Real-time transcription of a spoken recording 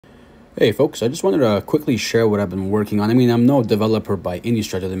Hey folks, I just wanted to quickly share what I've been working on. I mean, I'm no developer by any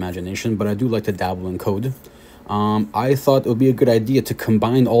stretch of the imagination, but I do like to dabble in code. I thought it would be a good idea to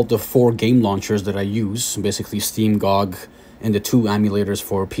combine all the 4 game launchers that I use, basically Steam, GOG, and the 2 emulators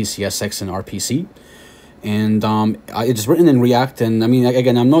for PCSX and RPC. And it's written in React, and I mean,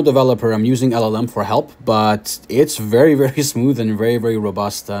 again, I'm no developer. I'm using LLM for help, but it's very, very smooth and very, very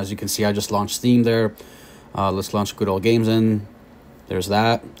robust. As you can see, I just launched Steam there. Let's launch Good Old Games in. There's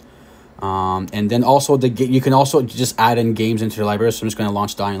that. And then also you can also just add in games into your library. So I'm just going to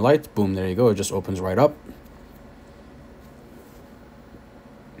launch Dying Light. Boom, there you go. It just opens right up.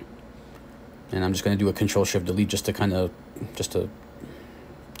 And I'm just going to do a Control-Shift-Delete just to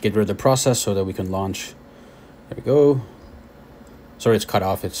get rid of the process so that we can launch. There we go. Sorry, it's cut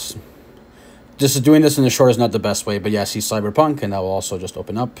off. It's just doing this in the short is not the best way, but yeah, see Cyberpunk, and that will also just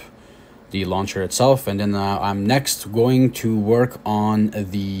open up the launcher itself. And then I'm next going to work on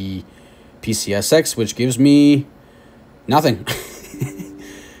the PCSX, which gives me nothing.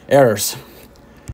 Errors.